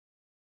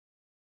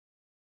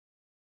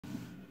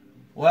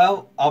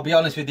Well, I'll be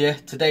honest with you,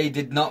 today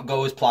did not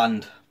go as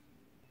planned.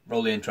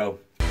 Roll the intro.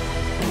 I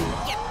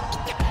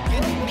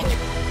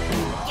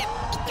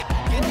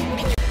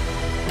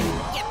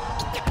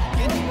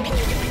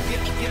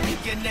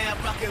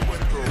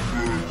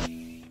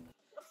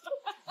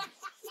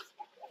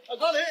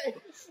got it!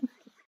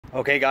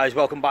 Okay guys,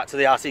 welcome back to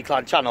the RC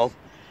Clan channel.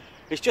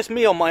 It's just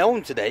me on my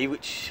own today,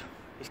 which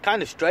is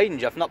kind of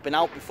strange. I've not been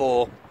out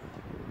before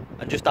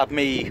and just had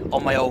me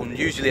on my own.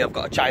 Usually I've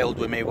got a child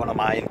with me, one of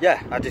mine.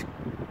 Yeah, I just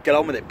get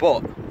on with it,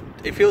 but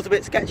it feels a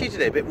bit sketchy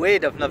today, a bit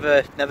weird. I've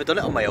never done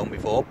it on my own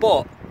before,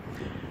 but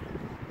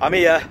I'm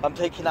here. I'm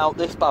taking out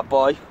this bad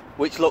boy,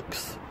 which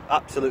looks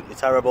absolutely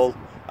terrible.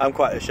 I'm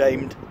quite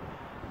ashamed,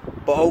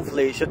 but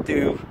hopefully it should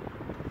do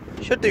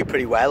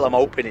pretty well. I'm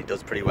hoping it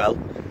does pretty well.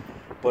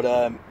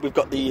 But we've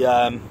got the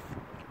there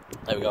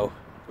we go.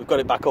 We've got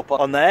it back up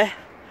on there,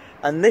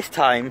 and this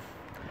time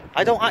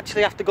I don't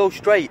actually have to go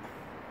straight.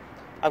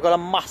 I've got a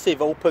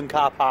massive open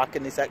car park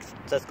in this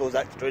Tesco's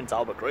Extra in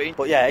Talbot Green.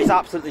 But yeah, it's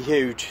absolutely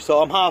huge.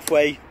 So I'm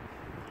halfway.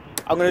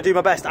 I'm going to do my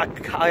best. I've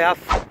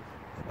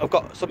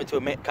got something to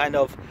admit, kind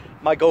of.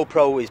 My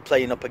GoPro is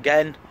playing up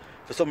again.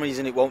 For some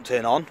reason it won't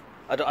turn on.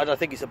 I don't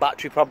think it's a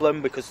battery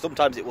problem, because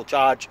sometimes it will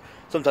charge,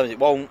 sometimes it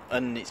won't,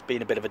 and it's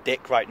been a bit of a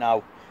dick right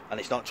now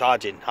and it's not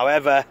charging.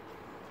 However,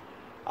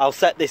 I'll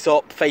set this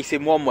up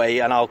facing one way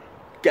and I'll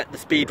get the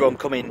speed run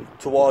coming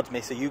towards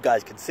me so you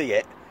guys can see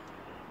it.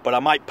 But I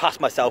might pass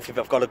myself if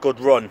I've got a good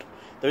run.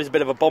 There is a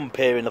bit of a bump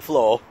here in the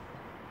floor,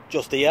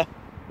 just here.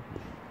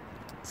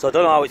 So I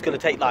don't know how it's going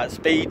to take that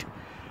speed,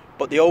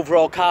 but the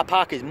overall car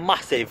park is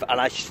massive,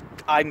 and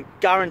I'm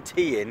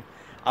guaranteeing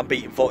I'm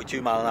beating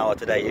 42 miles an hour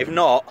today. If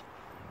not,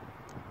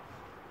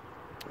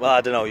 well,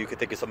 I don't know, you could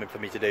think of something for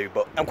me to do,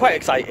 but I'm quite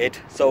excited.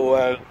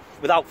 So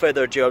without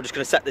further ado, I'm just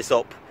going to set this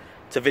up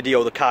to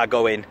video the car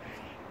going,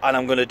 and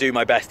I'm going to do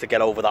my best to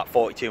get over that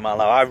 42 mile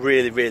an hour. I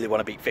really want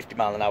to beat 50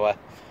 mile an hour.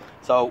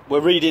 So we're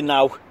reading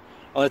now. I'm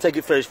going to take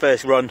it for his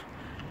first run,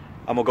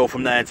 and we'll go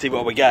from there and see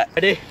what we get.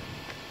 Ready?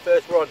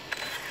 First run.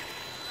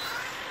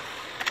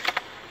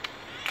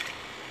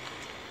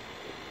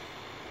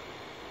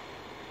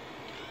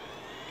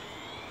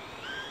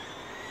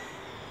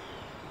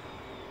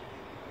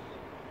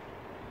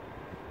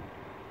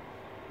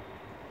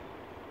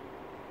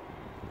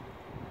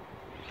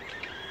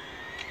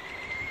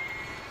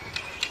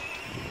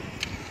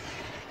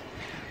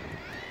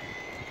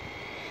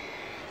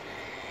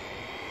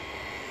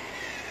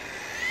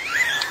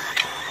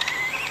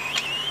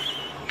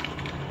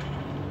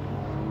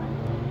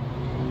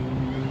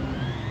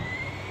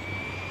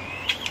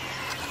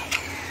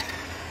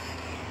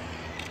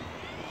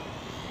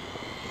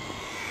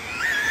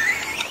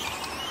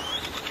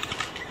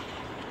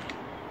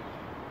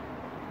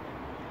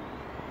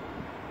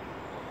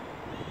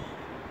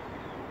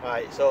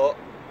 Right, so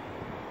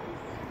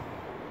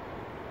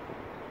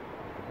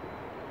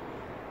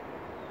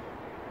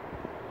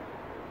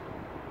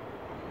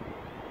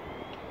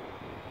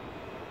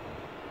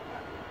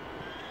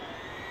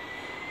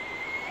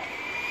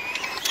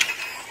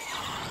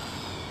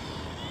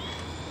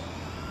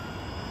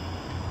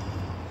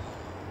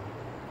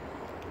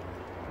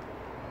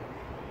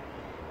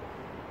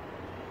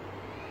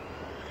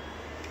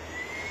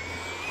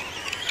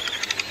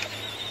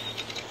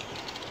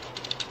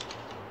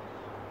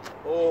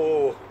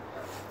oh,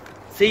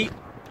 see,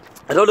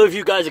 I don't know if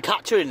you guys are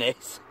capturing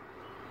this,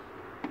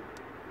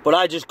 but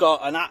I just got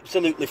an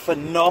absolutely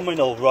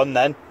phenomenal run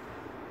then.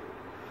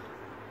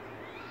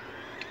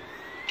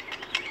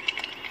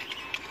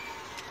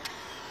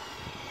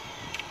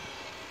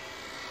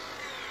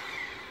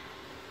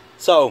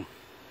 So,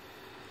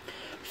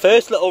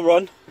 first little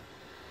run.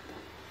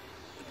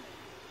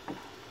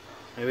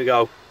 Here we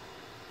go.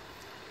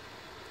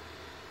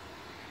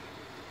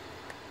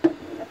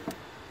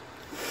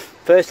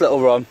 First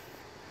little run.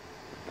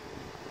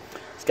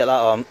 Let's get that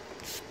on.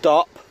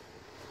 Stop.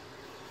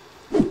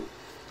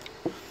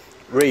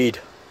 Read.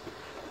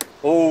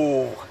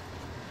 Oh,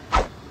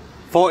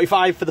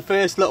 45 for the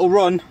first little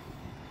run.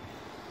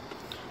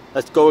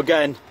 Let's go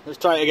again. Let's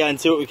try it again,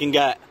 see what we can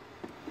get.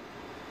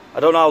 I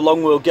don't know how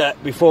long we'll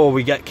get before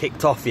we get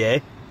kicked off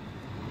here,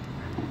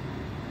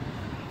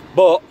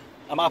 but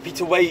I'm happy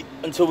to wait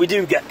until we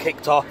do get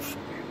kicked off.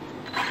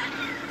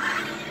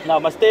 Now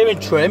my steering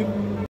trim.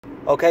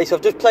 Okay, so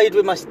I've just played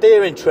with my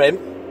steering trim,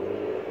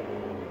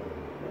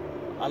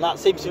 and that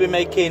seems to be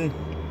making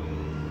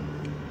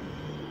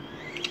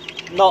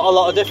not a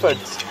lot of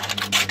difference.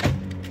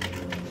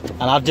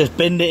 And I've just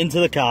binned it into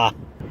the car.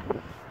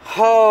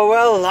 Oh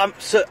well, I'm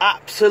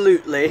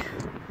absolutely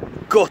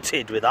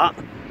gutted with that.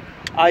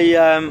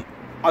 I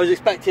was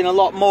expecting a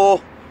lot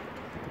more,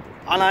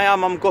 and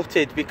I'm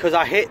gutted because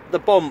I hit the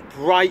bump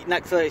right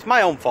next to it. It's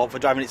my own fault for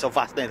driving it so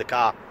fast near the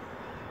car,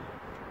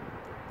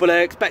 but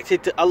I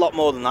expected a lot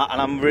more than that,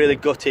 and I'm really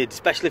gutted,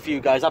 especially for you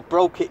guys. I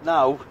broke it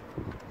now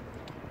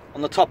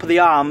on the top of the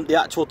arm, the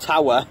actual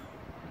tower.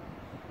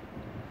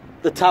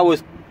 The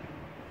tower's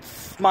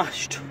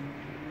smashed.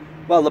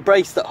 Well, the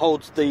brace that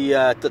holds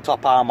the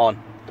top arm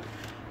on.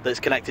 that's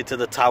connected to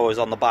the towers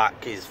on the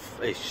back is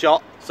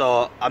shot.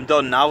 So I'm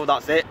done now,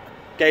 that's it,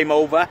 game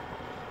over.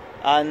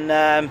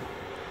 And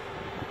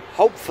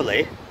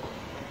hopefully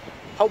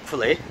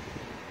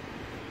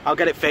I'll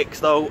get it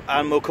fixed though,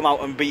 and we'll come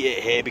out and beat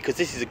it here, because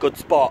this is a good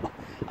spot.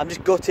 I'm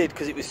just gutted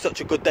because it was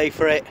such a good day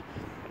for it.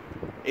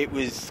 It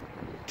was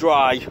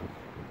dry,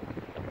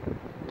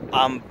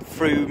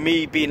 through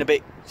me being a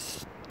bit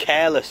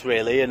careless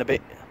really, and a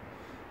bit,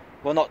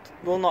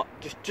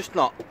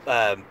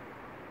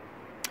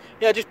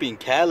 just being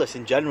careless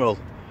in general.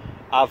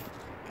 I've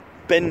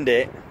binned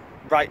it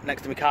right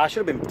next to my car. I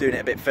should have been doing it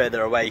a bit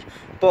further away,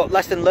 but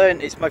lesson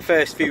learned. It's my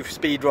first few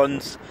speed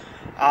runs,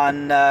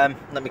 and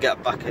let me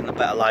get back in a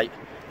better light.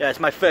 Yeah, it's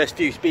my first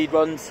few speed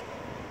runs,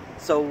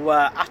 so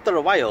after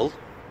a while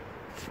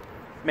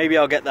maybe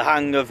I'll get the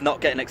hang of not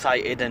getting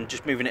excited and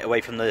just moving it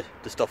away from the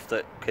stuff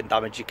that can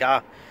damage your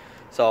car.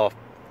 So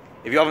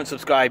if you haven't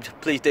subscribed,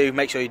 please do,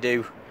 make sure you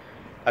do.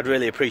 I'd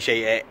really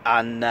appreciate it.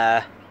 And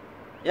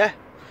yeah,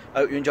 I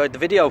hope you enjoyed the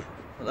video.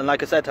 And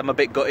like I said, I'm a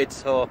bit gutted,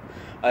 so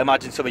I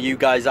imagine some of you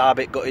guys are a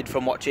bit gutted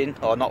from watching,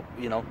 or not,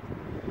 you know.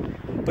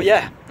 But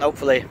yeah,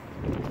 hopefully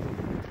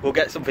we'll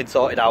get something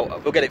sorted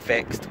out, we'll get it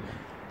fixed.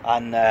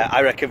 And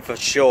I reckon for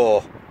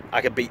sure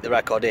I can beat the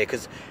record here,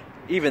 because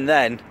even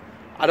then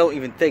I don't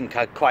even think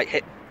I quite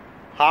hit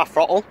half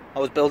throttle. I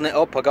was building it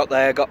up, I got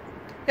there,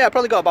 I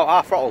probably got about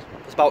half throttle,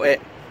 that's about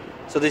it.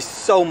 So there's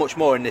so much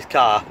more in this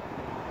car.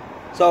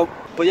 So,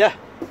 but yeah,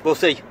 we'll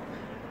see.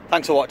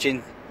 Thanks for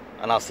watching,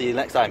 and I'll see you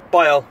next time.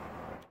 Bye all.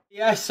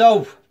 Yeah,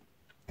 so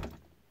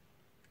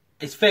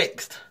it's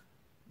fixed.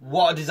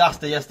 What a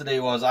disaster yesterday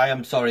was. I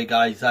am sorry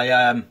guys. I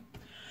am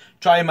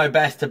trying my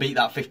best to beat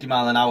that 50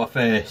 mile an hour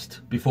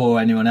first before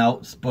anyone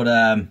else, but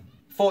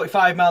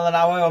 45 mile an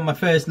hour on my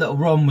first little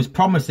run was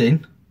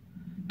promising,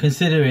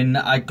 considering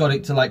I got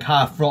it to like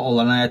half throttle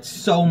and I had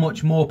so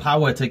much more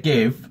power to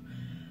give.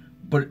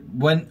 But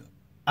when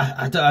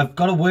I've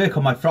got to work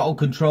on my throttle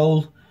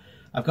control,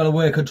 I've got to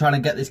work on trying to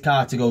get this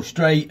car to go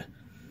straight,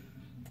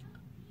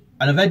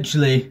 and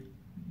eventually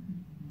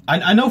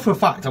I know for a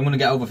fact I'm going to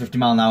get over 50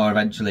 mile an hour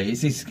eventually.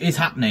 It's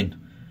happening,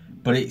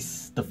 but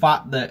it's the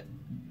fact that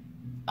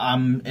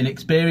I'm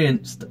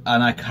inexperienced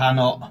and I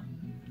cannot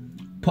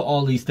put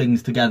all these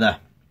things together.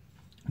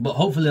 But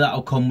hopefully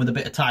that'll come with a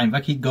bit of time. If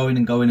I keep going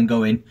and going and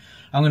going,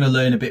 I'm going to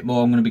learn a bit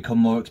more, I'm going to become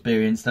more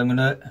experienced, I'm going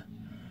to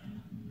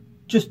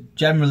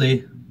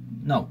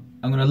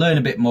I'm going to learn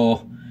a bit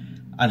more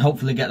and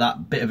hopefully get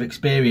that bit of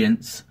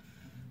experience,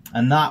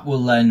 and that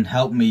will then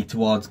help me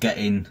towards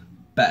getting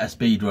better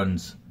speed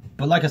runs.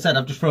 But like I said,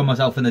 I've just thrown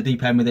myself in the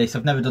deep end with this.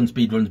 I've never done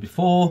speed runs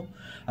before.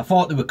 I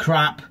thought they were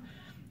crap.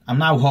 I'm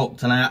now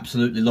hooked and I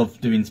absolutely love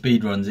doing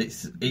speed runs.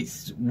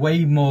 It's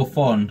way more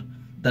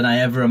fun than I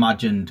ever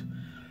imagined.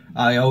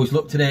 I always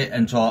looked at it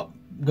and thought,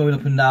 going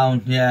up and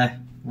down, yeah,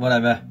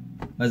 whatever,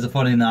 there's the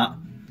fun in that.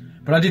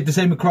 But I did the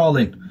same with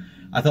crawling.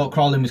 I thought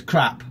crawling was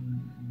crap,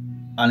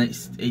 and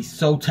it's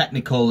so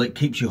technical, it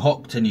keeps you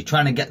hooked and you're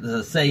trying to get to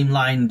the same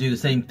line and do the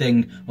same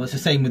thing. Well, it's the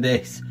same with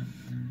this.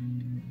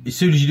 As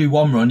soon as you do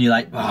one run, you're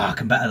like, oh, I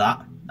can better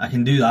that, I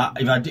can do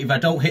that. If I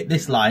don't hit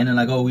this line and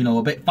I go, you know,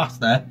 a bit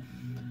faster,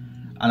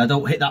 and I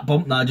don't hit that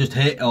bump that I just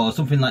hit or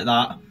something like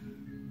that,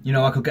 you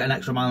know, I could get an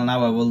extra mile an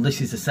hour. Well, this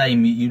is the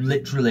same. You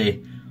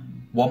literally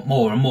want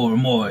more and more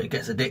and more. It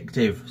gets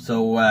addictive.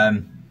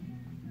 So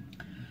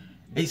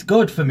it's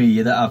good for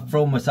me that I've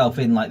thrown myself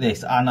in like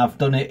this, and I've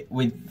done it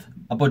with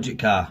a budget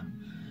car,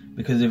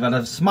 because if I'd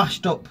have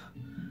smashed up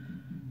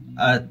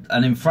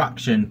an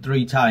infraction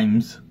 3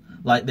 times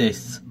like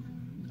this,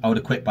 I would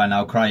have quit by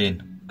now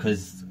crying,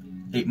 because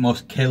it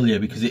must kill you,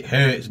 because it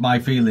hurts my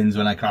feelings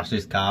when I crash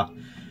this car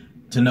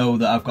to know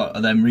that I've got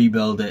to then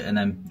rebuild it and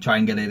then try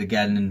and get it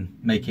again and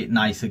make it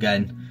nice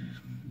again.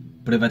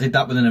 But if I did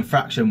that with an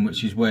infraction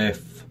which is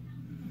worth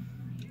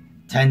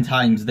 10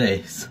 times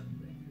this,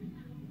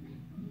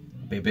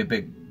 I'd be a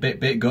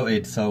bit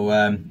gutted.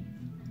 So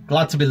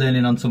glad to be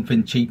learning on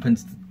something cheap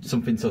and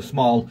something so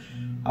small.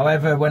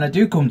 However, when I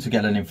do come to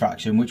get an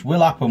infraction, which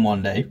will happen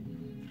one day,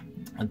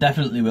 I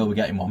definitely will be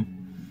getting one.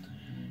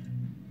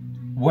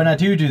 When I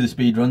do the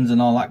speed runs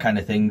and all that kind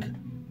of thing,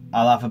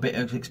 I'll have a bit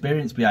of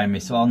experience behind me,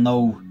 so I'll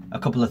know a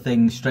couple of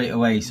things straight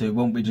away, so it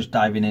won't be just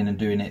diving in and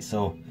doing it.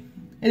 So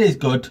it is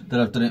good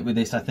that I've done it with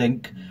this, I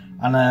think,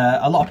 and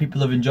a lot of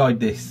people have enjoyed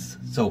this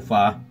so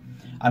far.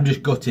 I'm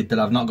just gutted that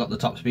I've not got the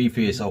top speed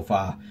for you so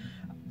far,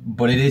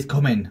 but it is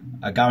coming.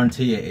 I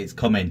guarantee it, it's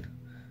coming.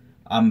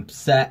 I'm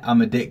set,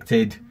 I'm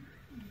addicted,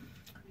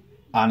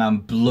 and I'm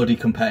bloody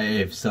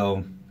competitive.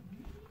 So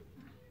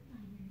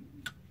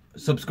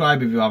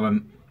subscribe if you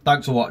haven't.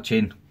 Thanks for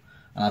watching,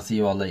 and I'll see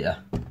you all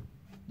later.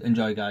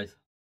 Enjoy, guys.